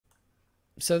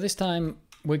So this time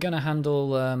we're going to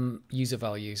handle user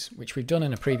values, which we've done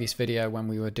in a previous video when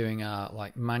we were doing our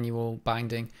like manual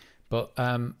binding. But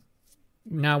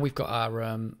now we've got our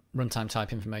runtime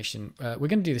type information. We're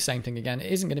going to do the same thing again.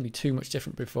 It isn't going to be too much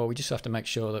different before. We just have to make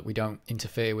sure that we don't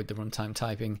interfere with the runtime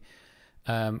typing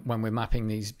when we're mapping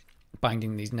these,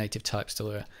 binding these native types to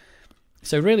Lua.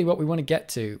 So really what we want to get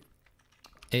to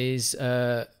is,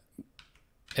 if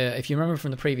you remember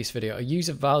from the previous video, a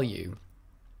user value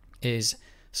is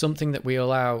something that we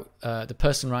allow the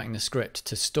person writing the script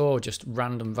to store just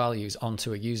random values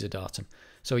onto a user datum.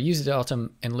 So a user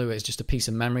datum in Lua is just a piece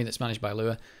of memory that's managed by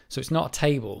Lua. So it's not a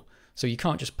table. So you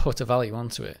can't just put a value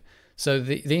onto it. So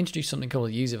they introduced something called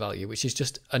a user value, which is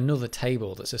just another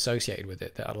table that's associated with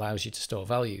it that allows you to store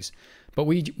values. But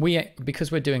we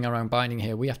because we're doing our own binding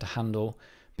here, we have to handle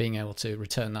being able to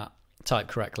return that type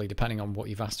correctly depending on what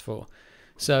you've asked for.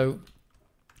 So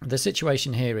the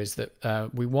situation here is that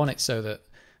we want it so that,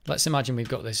 let's imagine we've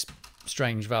got this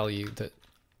strange value that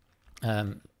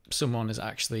someone has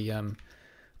actually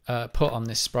put on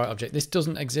this sprite object. This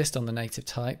doesn't exist on the native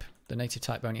type. The native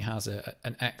type only has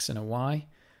an X and a Y.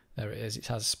 There it is. It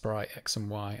has sprite X and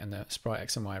Y, and the sprite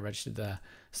X and Y are registered there.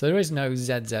 So there is no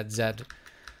ZZZ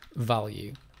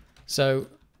value. So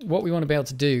what we want to be able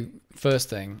to do first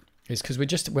thing is, because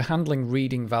we're handling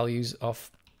reading values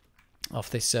off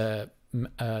this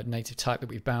native type that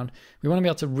we've bound, we want to be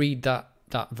able to read that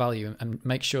value and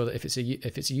make sure that if it's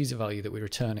a user value that we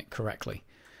return it correctly.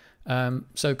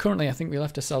 So currently I think we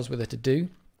left ourselves with a to do,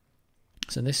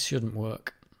 so this shouldn't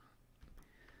work.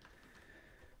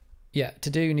 Yeah, to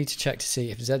do, need to check to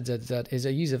see if ZZZ is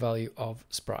a user value of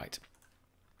sprite.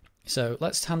 So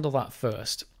let's handle that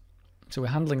first. So we're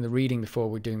handling the reading before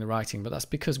we're doing the writing, but that's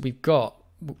because we've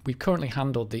currently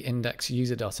handled the index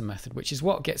user data method, which is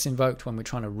what gets invoked when we're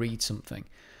trying to read something.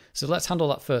 So let's handle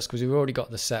that first because we've already got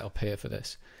the setup here for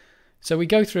this. So we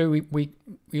go through, we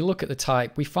look at the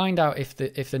type, we find out if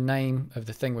the name of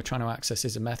the thing we're trying to access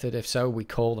is a method. If so, we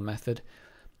call the method.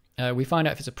 We find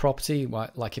out if it's a property,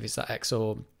 like if it's that X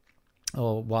or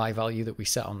Y value that we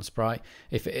set on the sprite.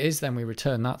 If it is, then we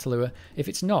return that to Lua. If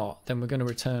it's not, then we're going to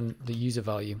return the user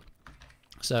value.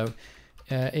 So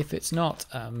if it's not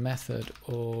a method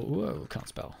or, whoa, can't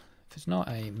spell. If it's not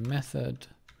a method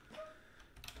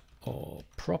or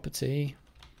property,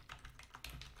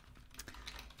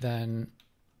 then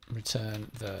return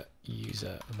the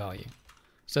user value.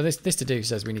 So this to do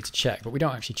says we need to check, but we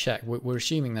don't actually check. We're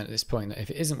assuming that at this point that if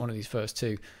it isn't one of these first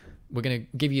two, we're going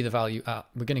to give you the value out.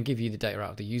 We're going to give you the data out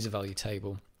of the user value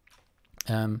table,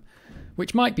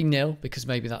 which might be nil because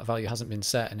maybe that value hasn't been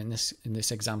set, and in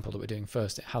this example that we're doing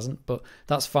first, it hasn't. But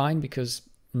that's fine because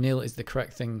nil is the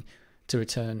correct thing to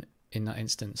return in that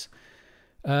instance.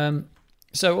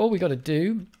 So all we got to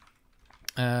do,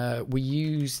 we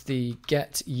use the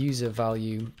get user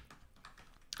value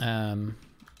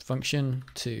function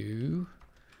to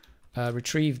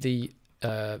retrieve the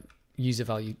user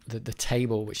value, the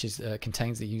table which is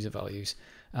contains the user values,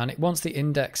 and it wants the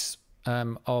index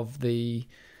of the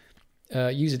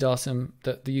user datum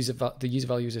that the user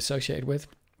value is associated with.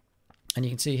 And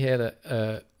you can see here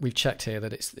that we've checked here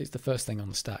that it's the first thing on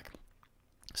the stack.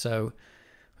 So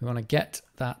we want to get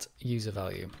that user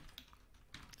value.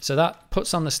 So that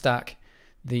puts on the stack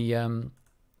the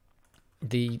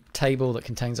table that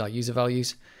contains our user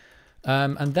values,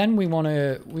 and then we want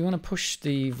to push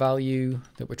the value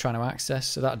that we're trying to access.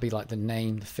 So that would be like the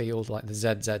name, the field, like the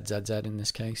ZZZZ in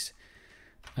this case.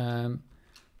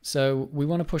 So we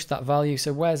want to push that value.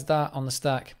 So where's that on the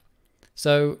stack?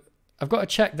 So I've got to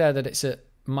check there that it's at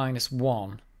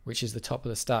 -1, which is the top of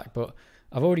the stack, but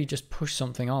I've already just pushed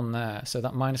something on there, so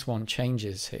that -1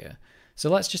 changes here. So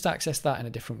let's just access that in a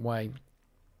different way.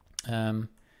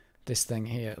 This thing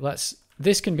here,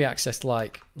 this can be accessed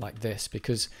like this,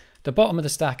 because the bottom of the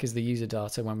stack is the user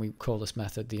data when we call this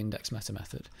method, the index meta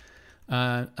method.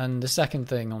 And the second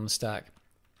thing on the stack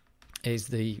is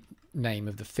the name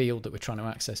of the field that we're trying to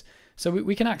access. So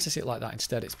we can access it like that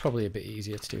instead. It's probably a bit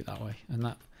easier to do it that way.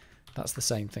 And that's the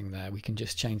same thing there. We can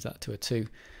just change that to a 2.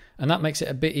 And that makes it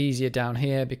a bit easier down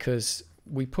here because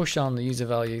we push on the user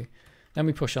value, then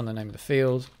we push on the name of the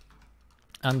field,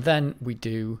 and then we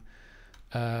do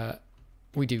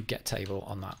get table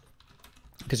on that.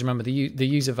 Because remember, the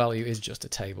user value is just a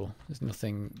table. There's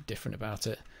nothing different about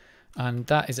it. And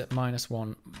that is at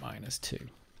 -1, -2.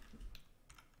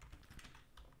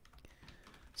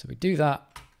 So we do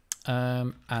that,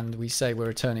 and we say we're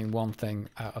returning one thing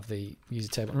out of the user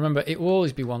table. Remember, it will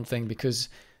always be one thing because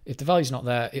if the value's not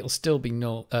there, it'll still be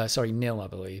nil, I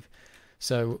believe.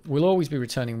 So we'll always be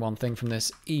returning one thing from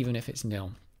this, even if it's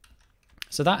nil.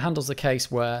 So that handles the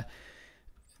case where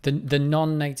the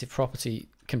non-native property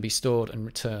can be stored and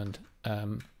returned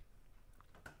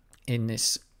in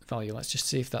this value. Let's just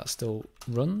see if that still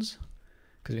runs,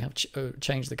 because we have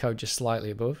changed the code just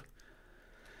slightly above.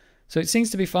 So it seems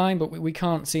to be fine, but we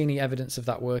can't see any evidence of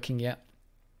that working yet,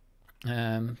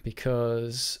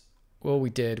 because all we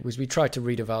did was we tried to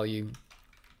read a value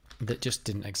that just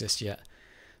didn't exist yet.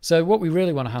 So what we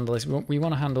really want to handle is we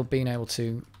want to handle being able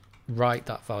to write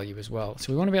that value as well.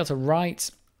 So we want to be able to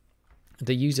write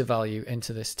the user value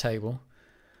into this table.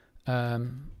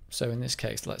 So in this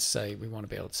case, let's say we want to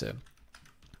be able to,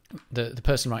 the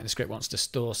person writing the script wants to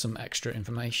store some extra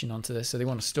information onto this. So they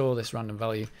want to store this random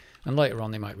value, and later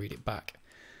on they might read it back.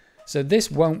 So this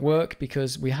won't work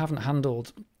because we haven't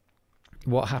handled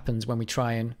what happens when we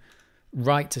try and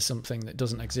write to something that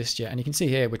doesn't exist yet. And you can see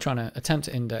here, we're trying to attempt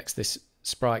to index this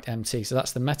sprite MT. So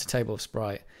that's the meta table of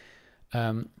sprite.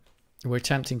 We're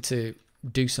attempting to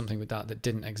do something with that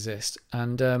didn't exist.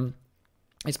 And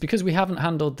it's because we haven't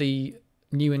handled the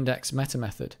new index meta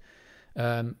method.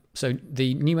 So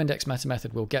the new index meta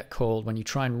method will get called when you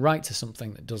try and write to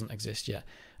something that doesn't exist yet.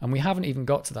 And we haven't even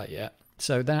got to that yet.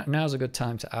 So now's a good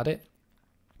time to add it.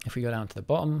 If we go down to the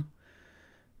bottom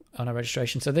on our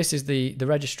registration. So this is the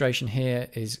registration here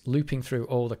is looping through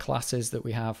all the classes that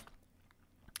we have,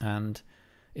 and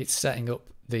it's setting up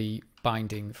the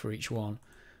binding for each one.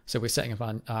 So we're setting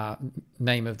up our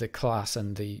name of the class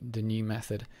and the new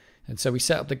method. And so we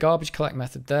set up the garbage collect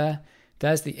method there.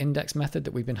 There's the index method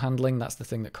that we've been handling. That's the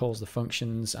thing that calls the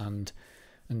functions and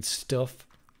stuff.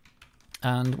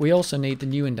 And we also need the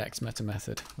new index meta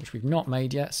method, which we've not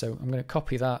made yet. So I'm going to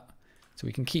copy that so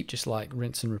we can keep just like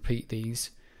rinse and repeat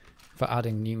these for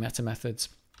adding new meta methods.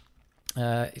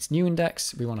 It's new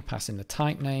index. We want to pass in the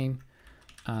type name,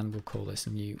 and we'll call this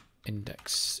new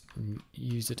index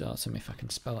user datum, if I can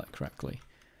spell it correctly.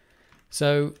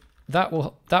 So that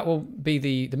will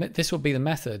be this will be the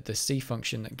method, the C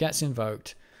function that gets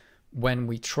invoked when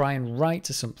we try and write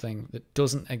to something that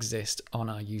doesn't exist on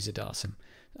our user datum.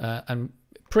 And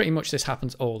pretty much this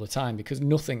happens all the time because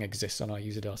nothing exists on our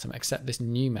user datum except this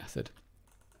new method.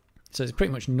 So there's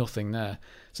pretty much nothing there.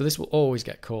 So this will always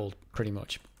get called pretty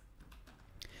much.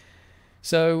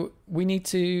 So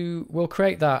we'll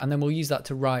create that, and then we'll use that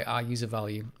to write our user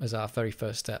value as our very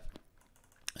first step.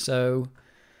 So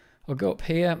I'll go up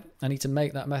here. I need to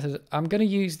make that method. I'm going to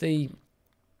use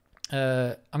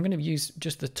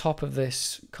just the top of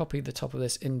this, copy the top of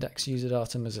this index user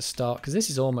datum as a start, because this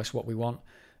is almost what we want.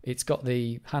 It's got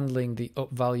the handling the up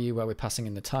value where we're passing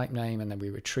in the type name, and then we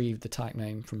retrieve the type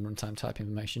name from runtime type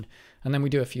information, and then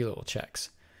we do a few little checks.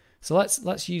 So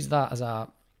let's use that as our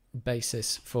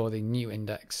basis for the new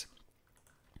index,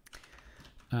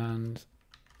 and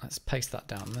let's paste that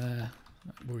down there.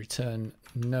 We'll return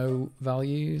no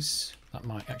values. That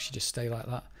might actually just stay like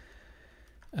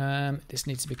that. This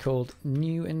needs to be called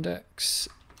new index.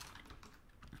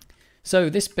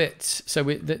 So this bit,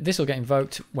 this will get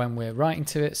invoked when we're writing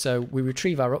to it. So we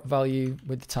retrieve our up value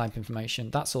with the type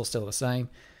information. That's all still the same.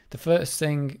 The first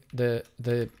thing, the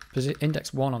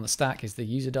index 1 on the stack is the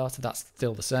user data. That's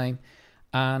still the same.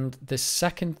 And the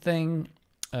second thing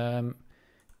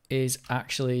is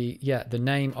actually, the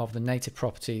name of the native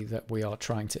property that we are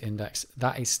trying to index.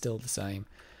 That is still the same.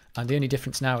 And the only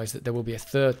difference now is that there will be a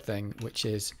third thing, which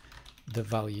is the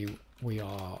value we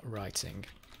are writing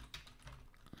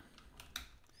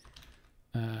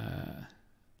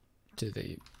to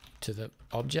the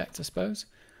object, I suppose.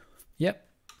 Yep.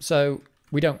 So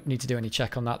we don't need to do any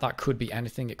check on that. That could be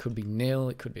anything. It could be nil.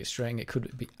 It could be a string. It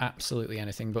could be absolutely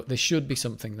anything. But there should be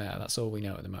something there. That's all we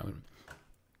know at the moment.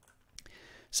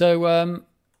 So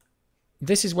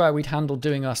this is where we'd handle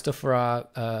doing our stuff for our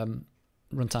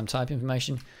runtime type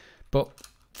information. But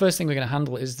first thing we're going to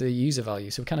handle is the user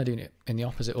value. So we're kind of doing it in the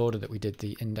opposite order that we did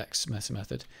the index meta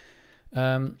method.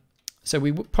 So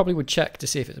we probably would check to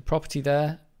see if it's a property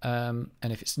there. And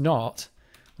if it's not,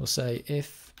 we'll say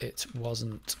if it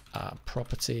wasn't a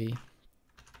property,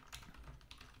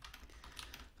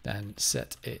 then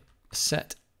set it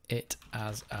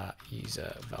as a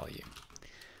user value.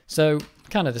 So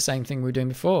kind of the same thing we were doing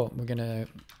before. We're going to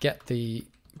get the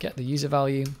user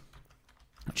value,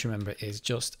 which remember is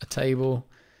just a table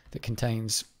that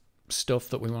contains stuff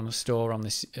that we want to store on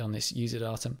this user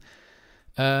datum.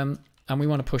 And we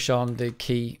want to push on the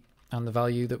key and the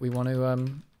value that we want to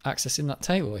access in that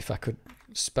table. If I could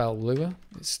spell Lua,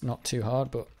 it's not too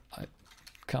hard, but I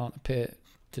can't appear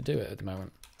to do it at the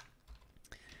moment.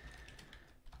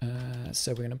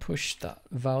 So we're going to push that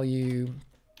value.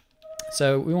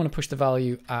 So we want to push the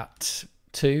value at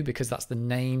 2 because that's the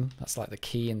name, that's like the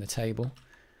key in the table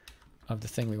of the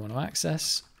thing we want to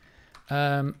access.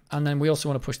 And then we also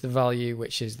want to push the value,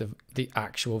 which is the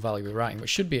actual value we're writing, which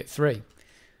should be at 3.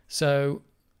 So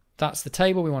that's the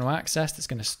table we want to access that's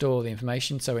going to store the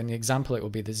information. So in the example, it will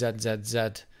be the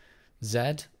ZZZZ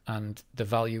and the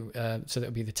value. So that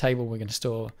will be the table we're going to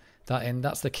store that in.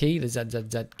 That's the key, the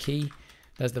ZZZ key.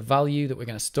 There's the value that we're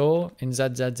going to store in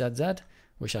ZZZZ.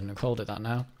 Wish I hadn't called it that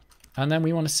now. And then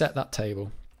we want to set that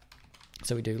table.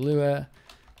 So we do Lua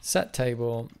set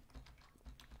table,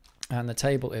 and the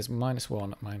table is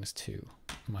 -1, -2,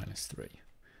 -3.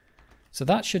 So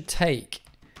that should take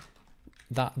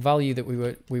that value that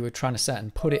we were trying to set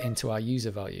and put it into our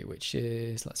user value, which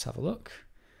is, let's have a look.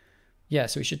 Yeah,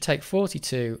 so we should take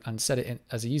 42 and set it in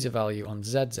as a user value on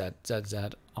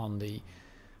ZZZZ on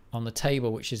the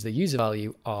table, which is the user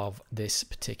value of this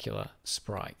particular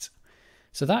sprite.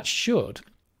 So that should,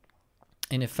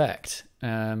 in effect,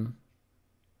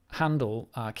 handle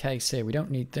our case here. We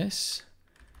don't need this.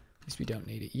 At least we don't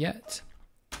need it yet.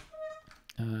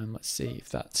 Let's see if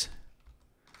that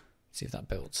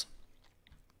builds.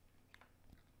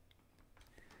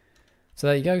 So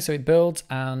there you go. So it builds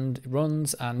and it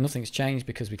runs, and nothing's changed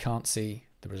because we can't see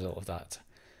the result of that.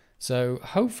 So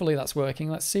hopefully that's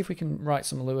working. Let's see if we can write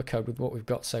some Lua code with what we've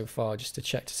got so far, just to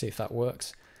check to see if that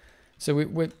works. So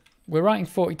we're writing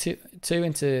 42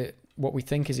 into what we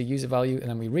think is a user value, and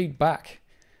then we read back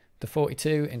the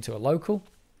 42 into a local.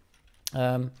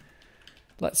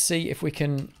 Let's see if we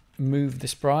can move the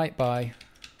sprite by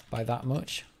that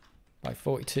much, by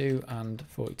 42 and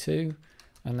 42,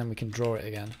 and then we can draw it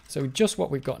again. So just what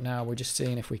we've got now, we're just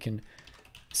seeing if we can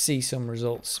see some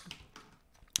results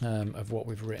of what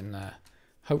we've written there.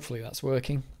 Hopefully that's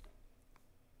working.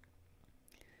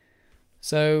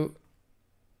 So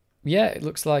yeah, it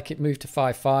looks like it moved to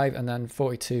 5, and then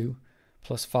 42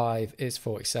 plus 5 is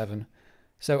 47.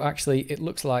 So actually it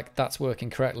looks like that's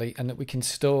working correctly, and that we can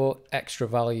store extra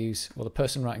values, or the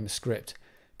person writing the script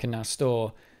can now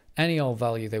store any old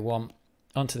value they want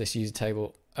onto this user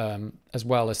table, as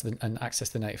well as and access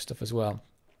the native stuff as well.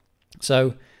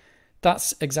 So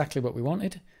that's exactly what we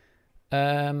wanted.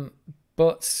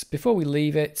 But before we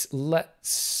leave it,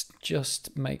 let's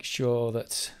just make sure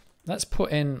that, let's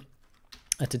put in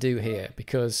a to-do here,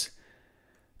 because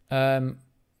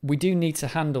we do need to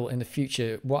handle in the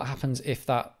future what happens if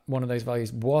that one of those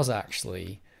values was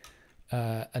actually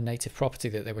a native property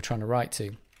that they were trying to write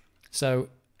to. So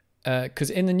because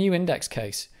in the new index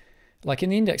case, like in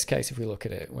the index case, if we look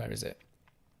at it, where is it?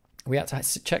 We had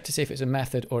to check to see if it was a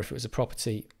method or if it was a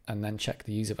property, and then check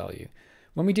the user value.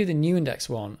 When we do the new index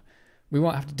one, we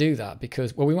won't have to do that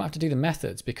because, well, we won't have to do the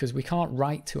methods because we can't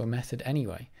write to a method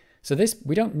anyway. So this,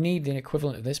 we don't need the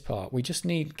equivalent of this part. We just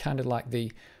need kind of like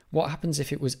the, what happens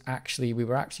if it was actually, we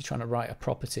were actually trying to write a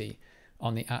property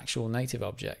on the actual native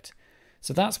object.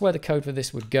 So that's where the code for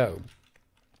this would go.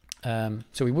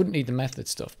 So we wouldn't need the method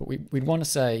stuff, but we'd want to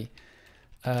say,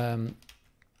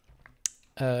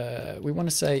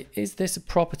 is this a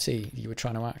property you were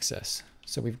trying to access?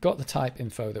 So we've got the type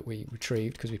info that we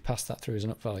retrieved because we passed that through as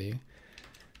an up value.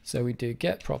 So we do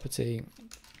get property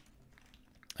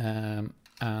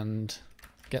and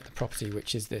get the property,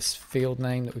 which is this field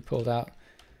name that we pulled out.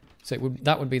 So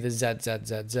that would be the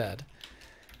ZZZZ.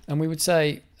 And we would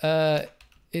say,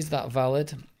 is that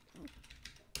valid?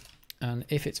 And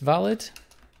if it's valid,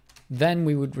 then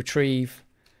we would retrieve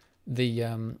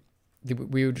the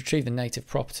native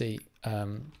property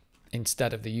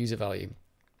instead of the user value.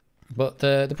 But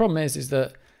the problem is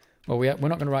that, well, we're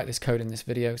not going to write this code in this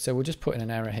video, so we'll just put in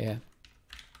an error here.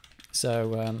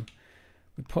 So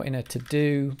we put in a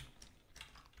to-do,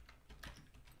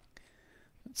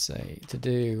 let's say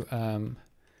to-do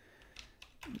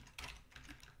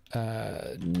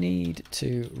need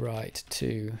to write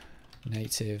to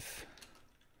native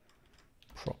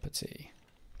property.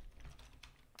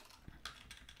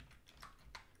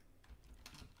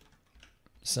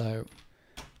 So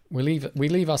we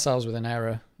leave ourselves with an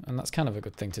error, and that's kind of a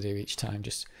good thing to do each time.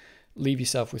 Just leave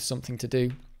yourself with something to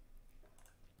do.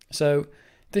 So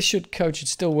this code should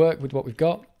still work with what we've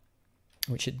got,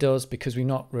 which it does because we've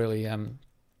not really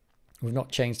we've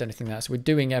not changed anything there. So we're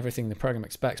doing everything the program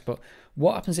expects. But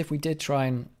what happens if we did try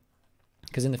and,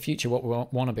 because in the future what we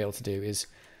want to be able to do is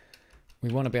we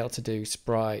want to be able to do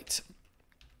sprite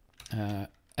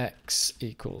x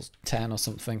equals 10 or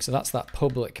something. So that's that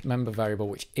public member variable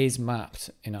which is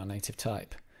mapped in our native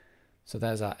type. So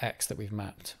there's our x that we've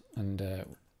mapped, and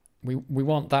we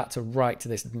want that to write to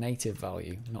this native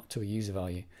value, not to a user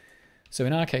value. So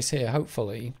in our case here,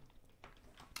 hopefully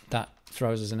that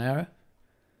throws us an error.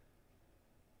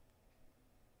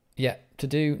 Yeah,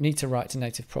 need to write to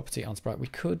native property on sprite. We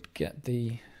could get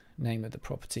the name of the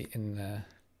property in there.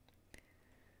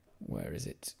 where is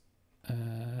it?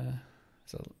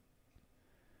 So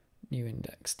new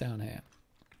index down here.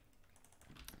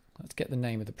 Let's get the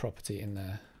name of the property in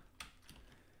there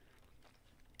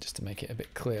just to make it a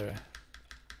bit clearer.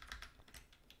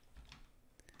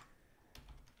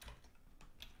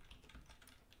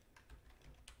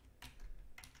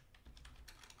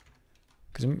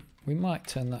 Because we might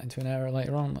turn that into an error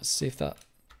later on. Let's see if that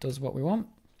does what we want.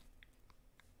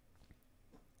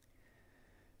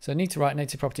 So need to write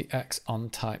native property X on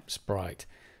type sprite.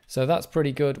 So that's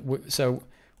pretty good. So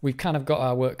we've kind of got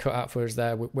our work cut out for us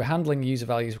there. We're handling user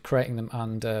values, we're creating them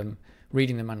and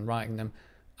reading them and writing them.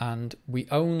 And we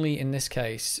only, in this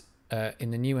case, in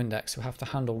the new index, we have to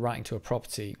handle writing to a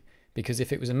property, because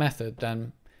if it was a method,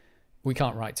 then we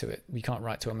can't write to it. We can't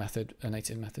write to a method, a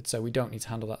native method. So we don't need to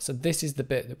handle that. So this is the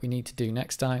bit that we need to do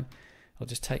next time. I'll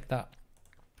just take that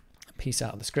piece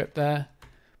out of the script there.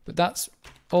 But that's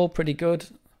all pretty good.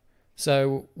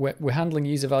 So we're handling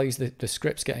user values. The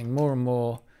script's getting more and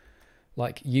more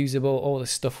like usable, all the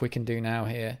stuff we can do now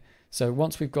here. So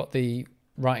once we've got the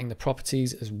writing the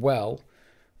properties as well,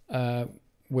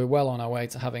 we're well on our way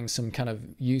to having some kind of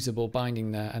usable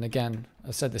binding there. And again, I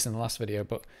said this in the last video,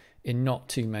 but in not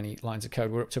too many lines of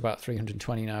code. We're up to about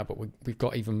 320 now, but we've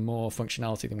got even more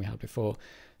functionality than we had before.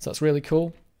 So that's really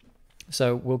cool.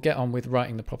 So we'll get on with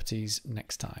writing the properties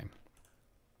next time.